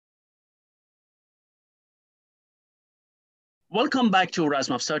Welcome back to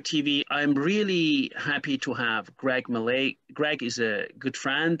WMAW TV. I'm really happy to have Greg Mele. Greg is a good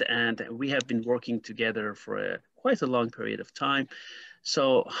friend, and we have been working together for quite a long period of time.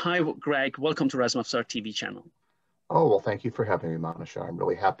 So, hi, Greg. Welcome to WMAW TV channel. Oh, well, thank you for having me, Manisha. I'm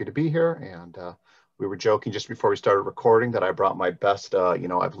really happy to be here. And we were joking just before we started recording that I brought my best,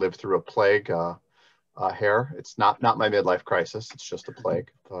 I've lived through a plague hair. It's not my midlife crisis. It's just a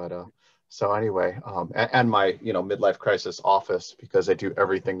plague. But so anyway, and my, midlife crisis office, because I do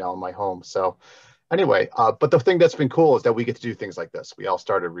everything now in my home. So anyway, but the thing that's been cool is that we get to do things like this. We all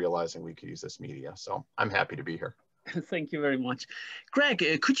started realizing we could use this media. So I'm happy to be here. Thank you very much. Greg,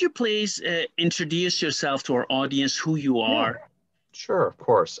 could you please introduce yourself to our audience, who you Yeah, are? sure, of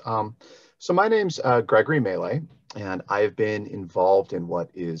course. So my name's Gregory Mele, and I've been involved in what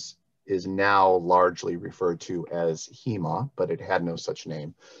is now largely referred to as HEMA, but it had no such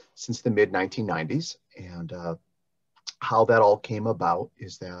name since the mid 1990s. And how that all came about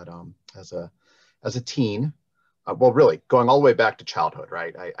is that as a teen, well, really going all the way back to childhood,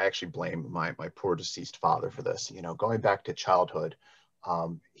 right? I actually blame my poor deceased father for this. Going back to childhood,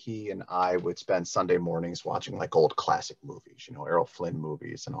 he and I would spend Sunday mornings watching like old classic movies, Errol Flynn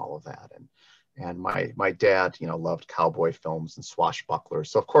movies and all of that. And my dad, loved cowboy films and swashbucklers.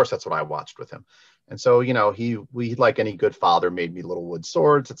 So of course that's what I watched with him. And so, we, like any good father, made me little wood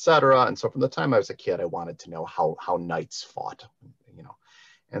swords, etc. And so from the time I was a kid, I wanted to know how knights fought,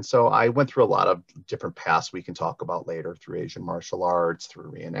 And so I went through a lot of different paths we can talk about later, through Asian martial arts,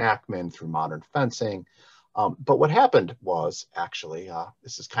 through reenactment, through modern fencing. But what happened was actually,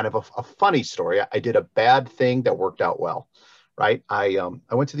 this is kind of a funny story. I did a bad thing that worked out well, right? I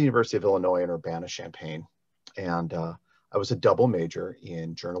went to the University of Illinois in Urbana-Champaign, and I was a double major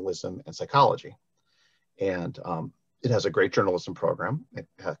in journalism and psychology. And it has a great journalism program. It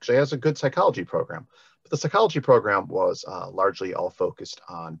actually has a good psychology program. But the psychology program was largely all focused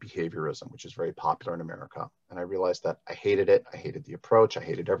on behaviorism, which is very popular in America. And I realized that I hated it. I hated the approach. I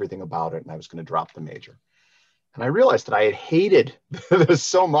hated everything about it. And I was going to drop the major. And I realized that I had hated this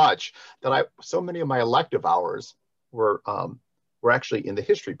so much that so many of my elective hours were actually in the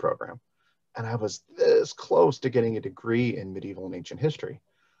history program. And I was this close to getting a degree in medieval and ancient history.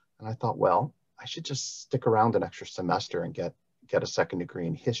 And I thought, well, I should just stick around an extra semester and get a second degree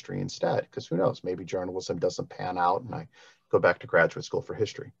in history instead, because who knows, maybe journalism doesn't pan out and I go back to graduate school for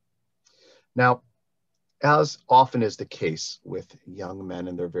history. Now, as often is the case with young men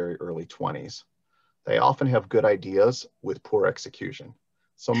in their very early 20s, they often have good ideas with poor execution.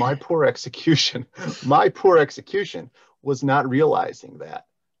 So my poor execution was not realizing that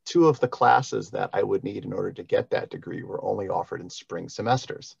two of the classes that I would need in order to get that degree were only offered in spring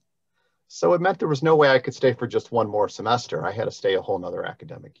semesters. So it meant there was no way I could stay for just one more semester. I had to stay a whole nother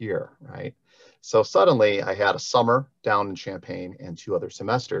academic year, right? So suddenly I had a summer down in Champaign and 2 other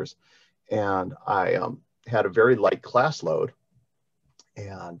semesters, and I had a very light class load,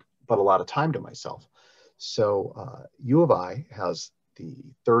 but a lot of time to myself. So U of I has the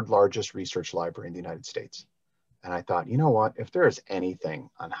 3rd largest research library in the United States. And I thought, you know what, if there is anything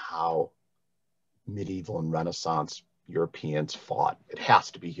on how medieval and Renaissance Europeans fought, it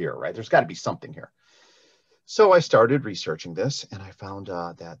has to be here, right? There's got to be something here. So I started researching this, and I found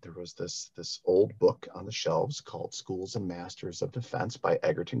that there was this old book on the shelves called Schools and Masters of Defense by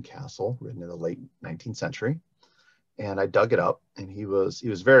Egerton Castle, written in the late 19th century. And I dug it up, and he was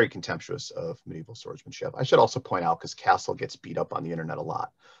very contemptuous of medieval swordsmanship. I should also point out, because Castle gets beat up on the internet a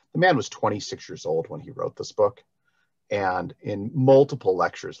lot, the man was 26 years old when he wrote this book, and in multiple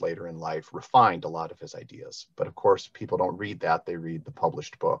lectures later in life refined a lot of his ideas. But of course, people don't read that. They read the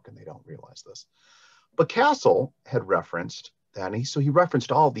published book, and they don't realize this. But Castle had referenced that, and he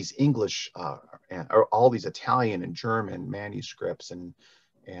referenced all these English, or all these Italian and German manuscripts and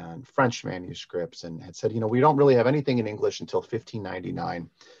French manuscripts, and had said, we don't really have anything in English until 1599,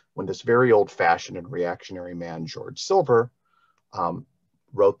 when this very old-fashioned and reactionary man, George Silver,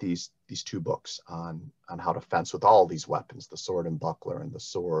 wrote these 2 books on how to fence with all these weapons, the sword and buckler and the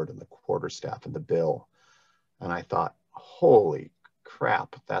sword and the quarterstaff and the bill. And I thought, holy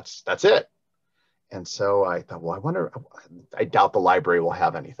crap, that's it. And so I thought, well, I doubt the library will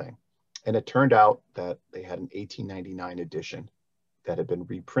have anything. And it turned out that they had an 1899 edition that had been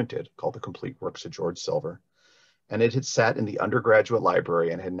reprinted called The Complete Works of George Silver. And it had sat in the undergraduate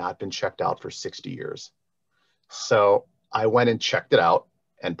library and had not been checked out for 60 years. So I went and checked it out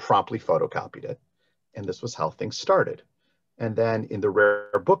and promptly photocopied it. And this was how things started. And then in the rare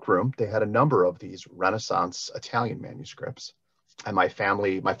book room, they had a number of these Renaissance Italian manuscripts. And my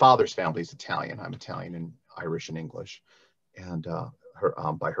father's family is Italian. I'm Italian and Irish and English, and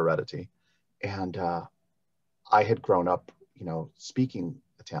by heredity. And I had grown up, you know, speaking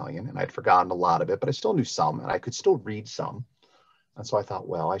Italian, and I'd forgotten a lot of it, but I still knew some, and I could still read some. And so I thought,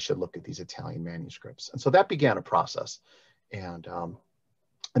 well, I should look at these Italian manuscripts. And so that began a process. And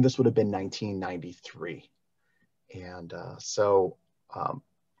this would have been 1993. And so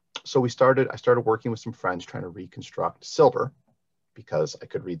I started working with some friends trying to reconstruct silver, because I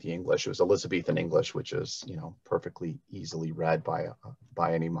could read the English. It was Elizabethan English, which is, you know, perfectly easily read by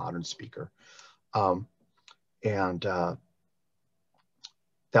any modern speaker.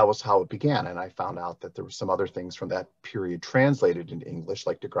 That was how it began. And I found out that there were some other things from that period translated into English,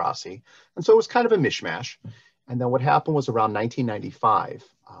 like Degrassi. And so it was kind of a mishmash. And then what happened was around 1995,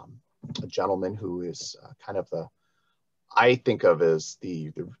 a gentleman who is kind of I think of as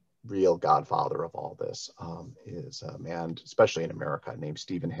the real godfather of all this, is a man, especially in America, named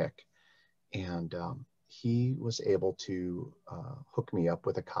Stephen Hick. And he was able to hook me up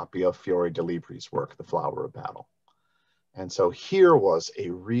with a copy of Fiore di Libri's work, The Flower of Battle. And so here was a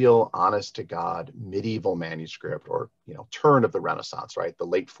real honest to God medieval manuscript, or, you know, turn of the Renaissance, right? The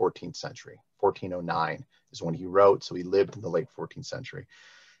late 14th century, 1409 is when he wrote. So he lived in the late 14th century.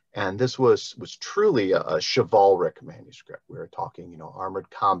 And this was truly a chivalric manuscript. We were talking, you know, armored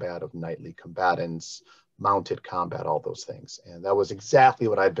combat of knightly combatants, mounted combat, all those things. And that was exactly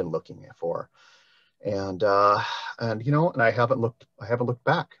what I'd been looking for. And you know, and I haven't looked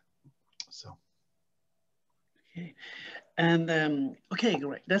back. So. Okay. And okay,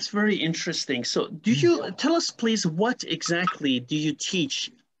 great. That's very interesting. So do you tell us, please, what exactly do you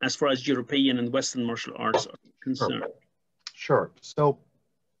teach as far as European and Western martial arts are concerned? Sure. So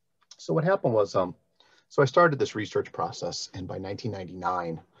what happened was, so I started this research process, and by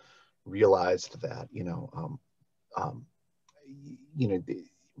 1999, realized that, the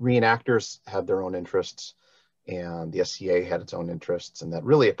reenactors have their own interests, and the SCA had its own interests, and that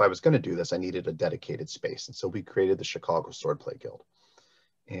really, if I was going to do this, I needed a dedicated space. And so we created the Chicago Swordplay Guild.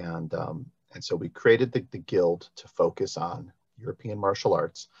 And so we created the guild to focus on European martial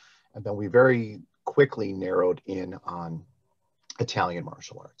arts. And then we very quickly narrowed in on Italian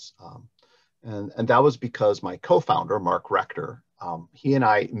martial arts. And that was because my co-founder, Mark Rector, he and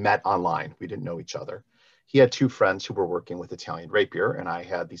I met online. We didn't know each other. He had two friends who were working with Italian rapier, and I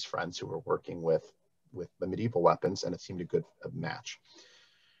had these friends who were working with the medieval weapons, and it seemed a good match.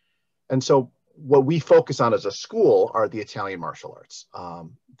 And so what we focus on as a school are the Italian martial arts,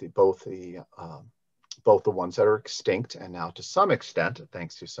 both the ones that are extinct, and now to some extent,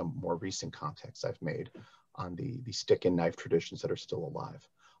 thanks to some more recent contacts I've made, on the stick and knife traditions that are still alive.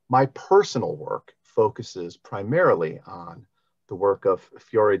 My personal work focuses primarily on the work of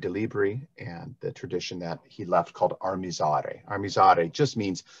Fiore di Libri and the tradition that he left called armizare. Armizare just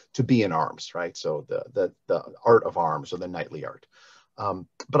means to be in arms, right? So the art of arms, or the knightly art.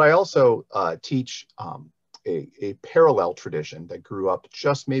 But I also teach a parallel tradition that grew up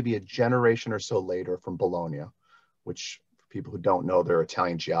just maybe a generation or so later from Bologna, which, for people who don't know their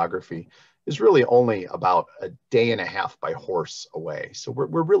Italian geography, is really only about a day and a half by horse away. So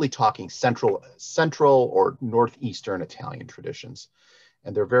we're really talking central or northeastern Italian traditions,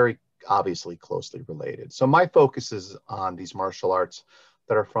 and they're very obviously closely related. So my focus is on these martial arts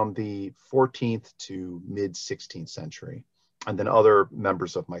that are from the 14th to mid 16th century. And then other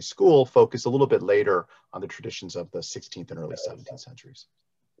members of my school focus a little bit later on the traditions of the 16th and early 17th centuries.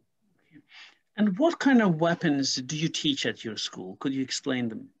 And what kind of weapons do you teach at your school? Could you explain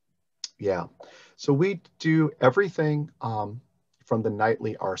them? Yeah, so we do everything from the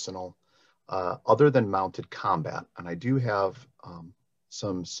knightly arsenal, other than mounted combat. And I do have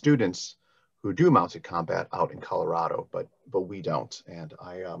some students who do mounted combat out in Colorado, but we don't. And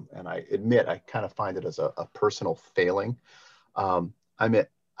I admit, I kind of find it as a personal failing.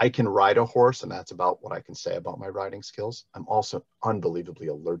 I can ride a horse, and that's about what I can say about my riding skills. I'm also unbelievably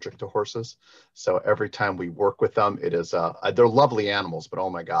allergic to horses. So every time we work with them, it is, they're lovely animals, but oh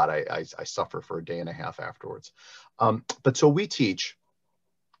my God, I suffer for a day and a half afterwards. But so we teach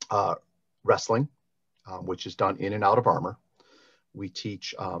wrestling, which is done in and out of armor. We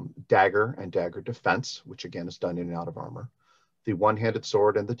teach dagger and dagger defense, which again is done in and out of armor. The one-handed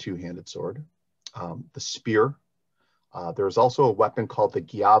sword and the two-handed sword. The spear. There's also a weapon called the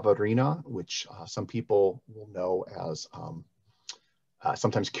Giavarina, which some people will know as,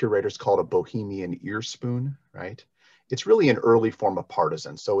 sometimes curators call it a Bohemian ear spoon, right? It's really an early form of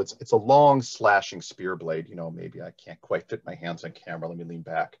partisan. So it's a long slashing spear blade. Maybe I can't quite fit my hands on camera. Let me lean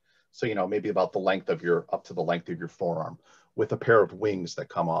back. So, maybe about the length of up to the length of your forearm, with a pair of wings that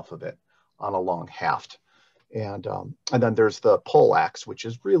come off of it on a long haft. And then there's the pole axe, which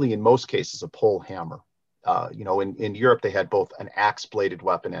is really in most cases a pole hammer. In Europe, they had both an axe-bladed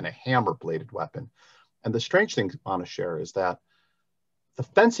weapon and a hammer-bladed weapon. And the strange thing I want to share is that the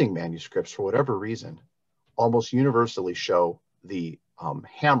fencing manuscripts, for whatever reason, almost universally show the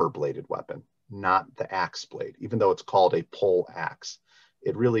hammer-bladed weapon, not the axe blade, even though it's called a pole axe.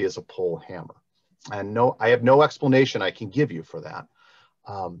 It really is a pole hammer. And no, I have no explanation I can give you for that,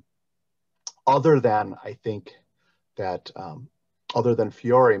 other than I think that other than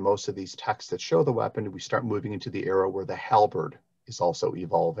Fiore, most of these texts that show the weapon, we start moving into the era where the halberd is also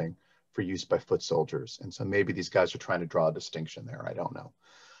evolving for use by foot soldiers. And so maybe these guys are trying to draw a distinction there. I don't know.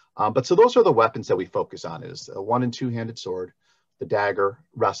 But so those are the weapons that we focus on, is a 1- and 2-handed sword, the dagger,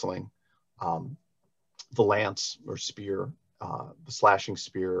 wrestling, the lance or spear, the slashing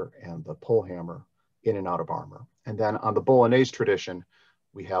spear, and the pole hammer in and out of armor. And then on the Bolognese tradition,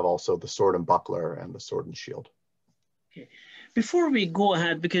 we have also the sword and buckler and the sword and shield. Okay. Before we go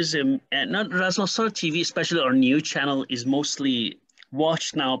ahead, because Raznostar TV, especially our new channel, is mostly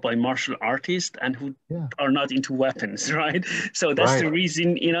watched now by martial artists and who are not into weapons, right? So that's the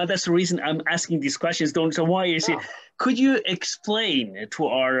reason, that's the reason I'm asking these questions. So why is it? Could you explain to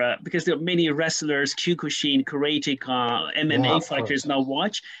our, because there are many wrestlers, Kyokushin, karateka, MMA fighters now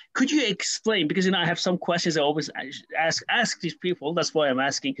watch. Could you explain, because I have some questions I always ask these people, that's why I'm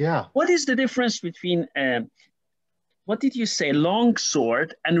asking. What is the difference between, what did you say, long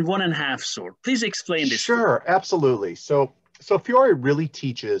sword and 1.5 sword? Please explain this. Sure, absolutely. So Fiore really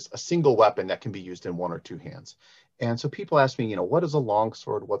teaches a single weapon that can be used in 1 or 2 hands. And so people ask me, what is a long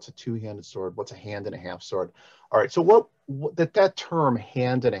sword? What's a 2-handed sword? What's a 1.5 sword? All right, so that term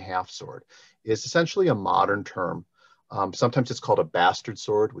 1.5 sword is essentially a modern term. Sometimes it's called a bastard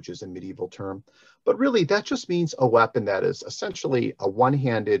sword, which is a medieval term. But really, that just means a weapon that is essentially a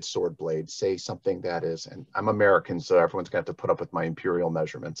 1-handed sword blade, say something that is, and I'm American, so everyone's going to have to put up with my imperial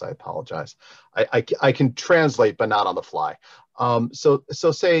measurements. I apologize. I can translate, but not on the fly. So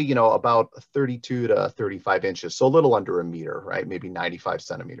say, about 32 to 35 inches, so a little under a meter, right? Maybe 95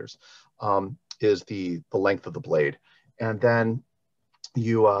 centimeters is the length of the blade. And then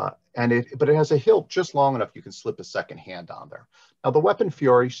but it has a hilt just long enough you can slip a second hand on there. Now the weapon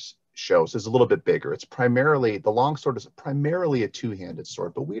Fiore shows is a little bit bigger. It's primarily, the longsword is primarily a 2-handed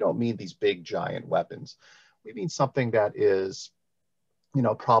sword, but we don't mean these big giant weapons. We mean something that is,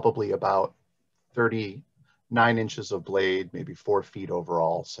 probably about 39 inches of blade, maybe 4 feet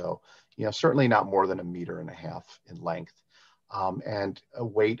overall. So, certainly not more than 1.5 meters in length, and a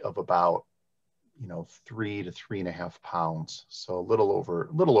weight of about 3 to 3.5 pounds, so a little over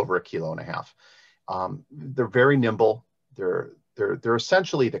 1.5 kilos. They're very nimble. They're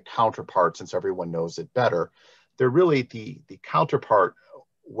essentially the counterpart, since everyone knows it better. They're really the counterpart.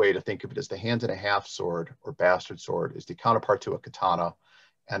 Way to think of it is the 1.5 sword or bastard sword is the counterpart to a katana,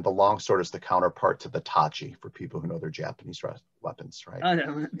 and the long sword is the counterpart to the tachi for people who know their Japanese weapons,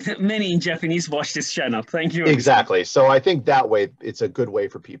 right? Many in Japanese watch this channel. Thank you. Exactly. So I think that way it's a good way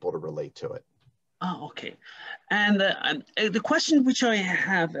for people to relate to it. Oh, okay. And the question which I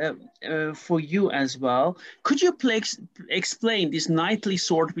have for you as well, could you please explain these knightly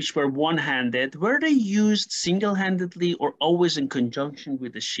swords which were 1-handed? Were they used single-handedly or always in conjunction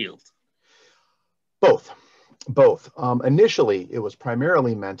with the shield? Both. Initially, it was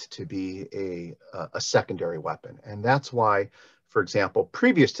primarily meant to be a secondary weapon. And that's why, for example,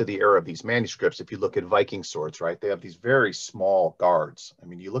 previous to the era of these manuscripts, if you look at Viking swords, right, they have these very small guards. I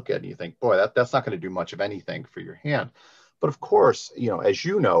mean, you look at it and you think, boy, that's not going to do much of anything for your hand. But of course, as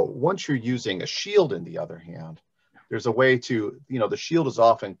once you're using a shield in the other hand, there's a way to, the shield is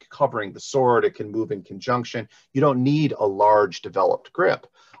often covering the sword. It can move in conjunction. You don't need a large developed grip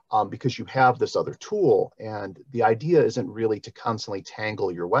because you have this other tool. And the idea isn't really to constantly tangle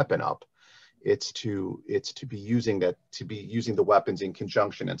your weapon up. It's to be using the weapons in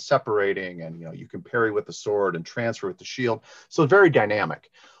conjunction and separating, and you can parry with the sword and transfer with the shield. So very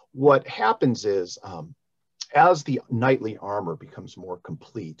dynamic. What happens is, as the knightly armor becomes more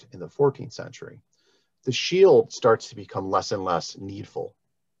complete in the 14th century, the shield starts to become less and less needful.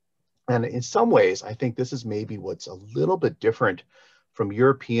 And in some ways, I think this is maybe what's a little bit different from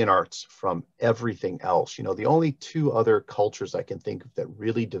European arts from everything else. The only 2 other cultures I can think of that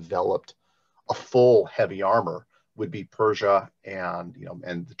really developed a full heavy armor would be Persia and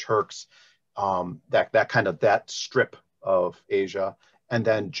and the Turks, that strip of Asia, and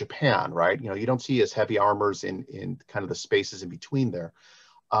then Japan, right? You don't see as heavy armors in kind of the spaces in between there.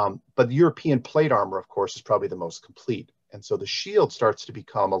 But the European plate armor, of course, is probably the most complete. And so the shield starts to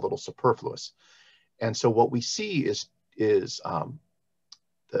become a little superfluous. And so what we see is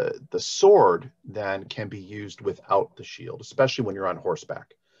the sword then can be used without the shield, especially when you're on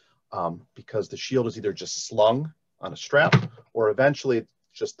horseback. Because the shield is either just slung on a strap, or eventually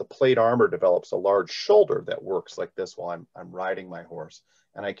just the plate armor develops a large shoulder that works like this while I'm riding my horse,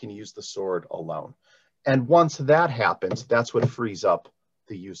 and I can use the sword alone. And once that happens, that's what frees up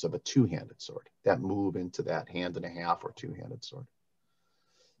the use of a two-handed sword, that move into that hand and a half or two-handed sword.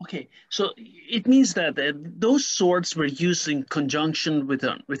 Okay, so it means that those swords were used in conjunction with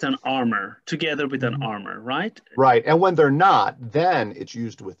an armor, together with an armor, right? Right, and when they're not, then it's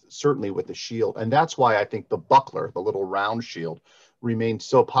used with, certainly with the shield. And that's why I think the buckler, the little round shield, remained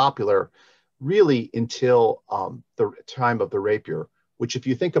so popular really until the time of the rapier, which if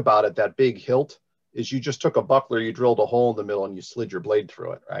you think about it, that big hilt is you just took a buckler, you drilled a hole in the middle and you slid your blade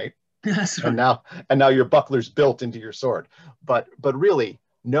through it, right? That's right. And now your buckler's built into your sword. But really,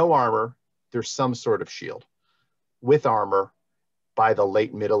 no armor, there's some sort of shield. With armor, by the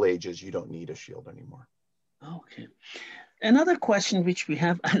late Middle Ages, you don't need a shield anymore. Okay. Another question which we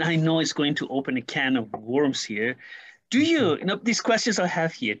have, and I know it's going to open a can of worms here. Do you know, these questions I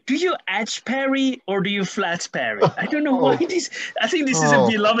have here, do you edge parry or do you flat parry? I don't know why this, I think this is a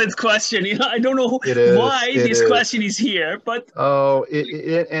beloved question. You know, I don't know why this question is here, but.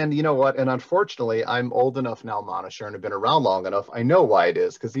 And you know what? And unfortunately, I'm old enough now, Monisher, and have been around long enough. I know why it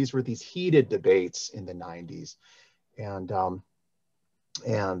is, because these were these heated debates in the 90s. And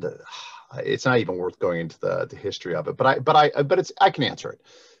it's not even worth going into the history of it, but I can answer it.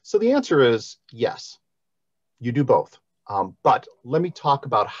 So the answer is yes. You do both. But let me talk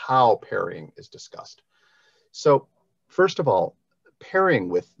about how parrying is discussed. So first of all, parrying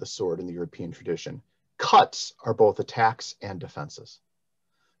with the sword in the European tradition, cuts are both attacks and defenses.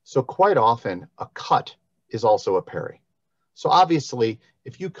 So quite often a cut is also a parry. So obviously,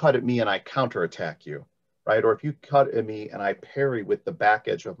 if you cut at me and I counterattack you, right? Or if you cut at me and I parry with the back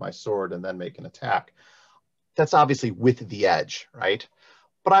edge of my sword and then make an attack, that's obviously with the edge, right?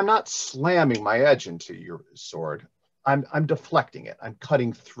 But I'm not slamming my edge into your sword. I'm deflecting it. I'm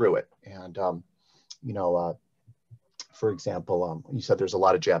cutting through it. And, for example, you said there's a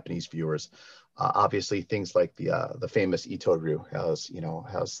lot of Japanese viewers. Obviously, things like the famous Ito-ryu has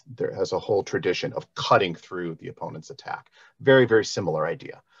a whole tradition of cutting through the opponent's attack. Very, very similar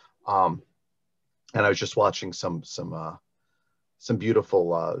idea. And I was just watching some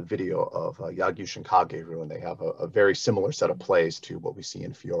beautiful video of Yagyushin Kageru, and they have a very similar set of plays to what we see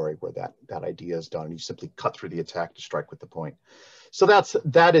in Fiore, where that idea is done. You simply cut through the attack to strike with the point. So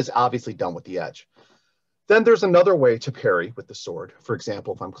that is obviously done with the edge. Then there's another way to parry with the sword. For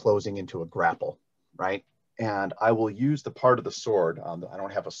example, if I'm closing into a grapple, right? And I will use the part of the sword. I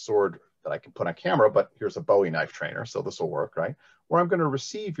don't have a sword that I can put on camera, but here's a Bowie knife trainer, so this will work, right? Where I'm going to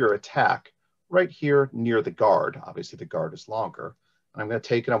receive your attack right here near the guard. Obviously, the guard is longer. And I'm going to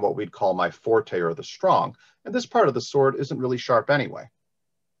take it on what we'd call my forte, or the strong. And this part of the sword isn't really sharp anyway,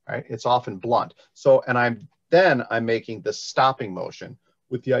 right? It's often blunt. So, and I'm making this stopping motion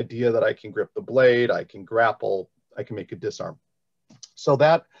with the idea that I can grip the blade, I can grapple, I can make a disarm. So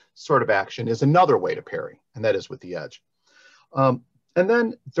that sort of action is another way to parry, and that is with the edge. And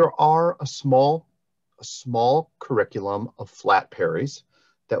then there are a small curriculum of flat parries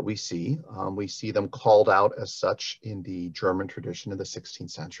that we see. We see them called out as such in the German tradition of the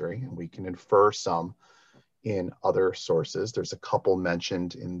 16th century, and we can infer some in other sources. There's a couple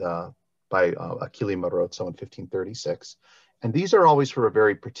mentioned by Achille Marozzo in 1536. And these are always for a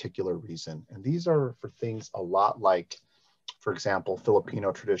very particular reason. And these are for things a lot like, for example,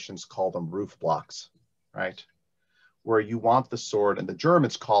 Filipino traditions call them roof blocks, right? Where you want the sword, and the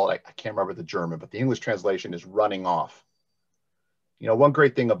Germans call it, I can't remember the German, but the English translation is running off. You know, one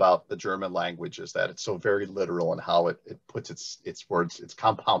great thing about the German language is that it's so very literal in how it puts its words, its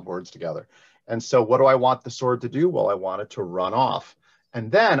compound words together. And so what do I want the sword to do? Well, I want it to run off.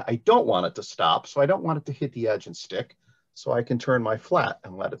 And then I don't want it to stop. So I don't want it to hit the edge and stick. So I can turn my flat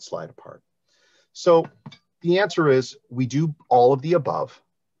and let it slide apart. So the answer is we do all of the above.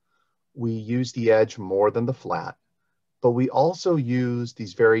 We use the edge more than the flat, but we also use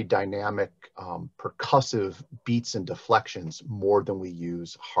these very dynamic percussive beats and deflections more than we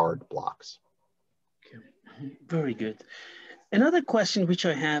use hard blocks. Okay. Very good. Another question which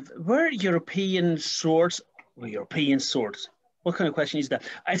I have, were European swords, what kind of question is that?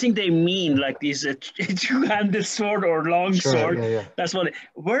 I think they mean like this two-handed sword or long sword. Yeah. That's what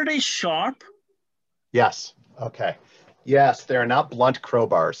were they sharp? Yes. Okay. Yes, they're not blunt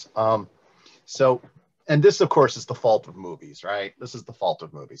crowbars. And this, of course, is the fault of movies, right? This is the fault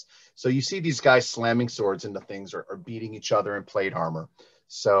of movies. So you see these guys slamming swords into things or beating each other in plate armor.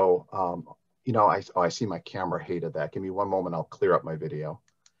 So, I see my camera hated that. Give me one moment. I'll clear up my video.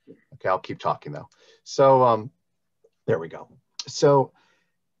 Okay, I'll keep talking though. So there we go. So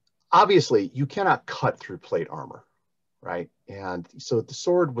obviously you cannot cut through plate armor, right? And so the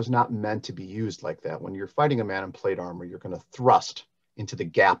sword was not meant to be used like that. When you're fighting a man in plate armor, you're going to thrust into the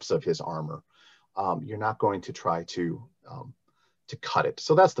gaps of his armor. You're not going to try to cut it.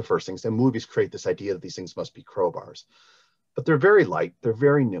 So that's the first thing. So movies create this idea that these things must be crowbars, but they're very light. They're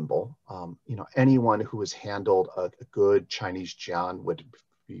very nimble. You know, anyone who has handled a good Chinese jian would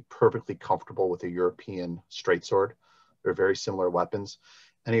be perfectly comfortable with a European straight sword. They're very similar weapons.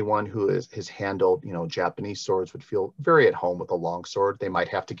 Anyone who has handled, you know, Japanese swords would feel very at home with a long sword. They might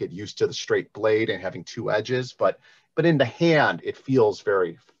have to get used to the straight blade and having two edges, but in the hand, it feels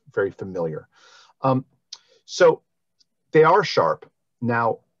very, very familiar. So they are sharp.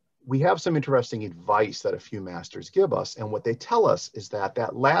 Now, we have some interesting advice that a few masters give us. And what they tell us is that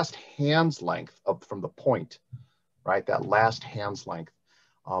that last hand's length up from the point, right? That last hand's length,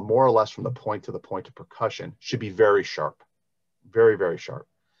 more or less from the point to the point of percussion, should be very sharp, very, very sharp.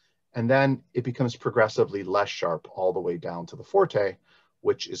 And then it becomes progressively less sharp all the way down to the forte,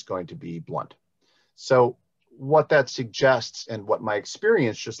 which is going to be blunt. So what that suggests, and what my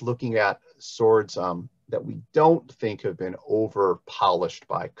experience just looking at swords that we don't think have been over polished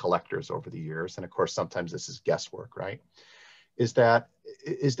by collectors over the years, and of course sometimes this is guesswork, right, is that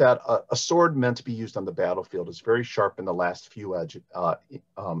a sword meant to be used on the battlefield is very sharp in the last few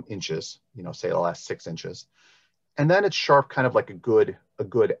inches, you know, say the last 6 inches, and then it's sharp kind of like a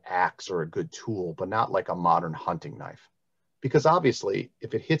good axe or a good tool, but not like a modern hunting knife. Because obviously,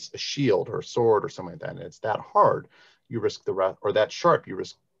 if it hits a shield or a sword or something like that, and it's that hard, you risk or that sharp, you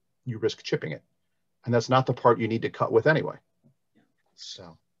risk chipping it, and that's not the part you need to cut with anyway. So,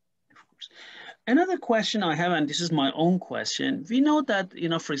 of course. Another question I have, and this is my own question. We know that, you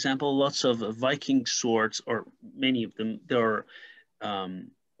know, for example, lots of Viking swords, or many of them, they're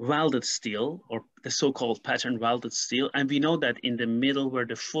welded steel, or the so-called pattern welded steel, and we know that in the middle where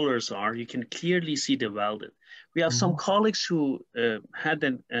the fullers are, you can clearly see the welded. We have some colleagues who had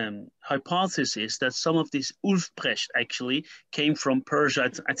an hypothesis that some of these Ulfbrecht actually came from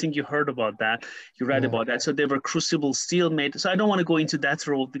Persia. I think you heard about that. You read about that. So they were crucible steel made. So I don't want to go into that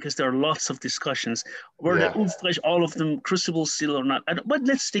road because there are lots of discussions. Were the Ulfbrecht, all of them crucible steel or not? But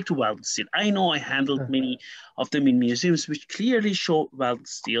let's stick to welded steel. I know I handled many of them in museums which clearly show welded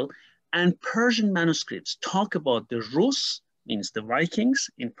steel. And Persian manuscripts talk about the Rus, means the Vikings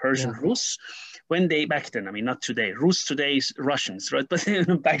in Persian Rus, when they, back then, I mean, not today, Rus today is Russians, right? But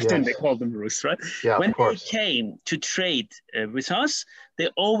back then they called them Rus, right? Yeah, when of course. they came to trade with us, they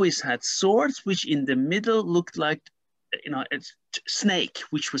always had swords, which in the middle looked like, you know, a snake,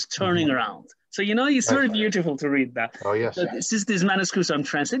 which was turning around. So, you know, it's very beautiful to read that. Oh, yes. So this is these manuscripts I'm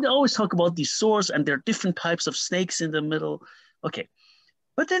translating. They always talk about these swords and there are different types of snakes in the middle. Okay.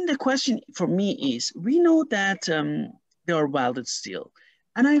 But then the question for me is, we know that they are welded steel.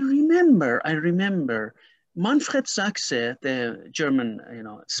 And I remember Manfred Sachse, the German, you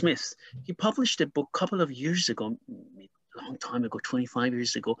know, smith, he published a book a couple of years ago, a long time ago, 25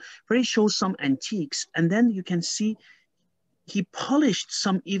 years ago, where he shows some antiques. And then you can see he polished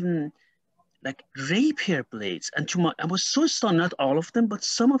some even like rapier blades. And I was so stunned, not all of them, but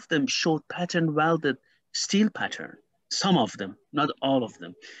some of them showed pattern welded steel pattern. Some of them, not all of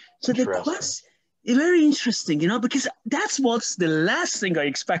them. So the question is very interesting, you know, because that's what's the last thing I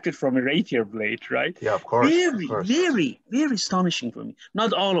expected from a rapier blade, right? Yeah, of course. Very astonishing for me.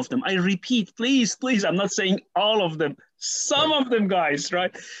 Not all of them. I repeat, please, I'm not saying all of them. Some of them, guys,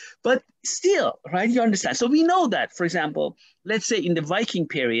 right? But still, right, you understand. So we know that, for example, let's say in the Viking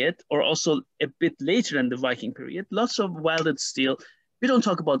period, or also a bit later in the Viking period, lots of welded steel. We don't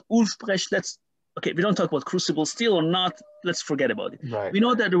talk about Ulfbrecht. Okay, we don't talk about crucible steel or not. Let's forget about it. Right. We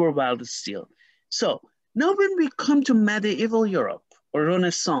know that there were welded steel. So now when we come to medieval Europe or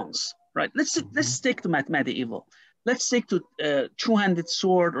Renaissance, right? Let's stick to medieval. Let's stick to two-handed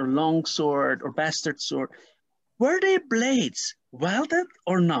sword or long sword or bastard sword. Were their blades welded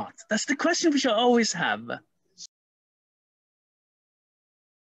or not? That's the question which I always have.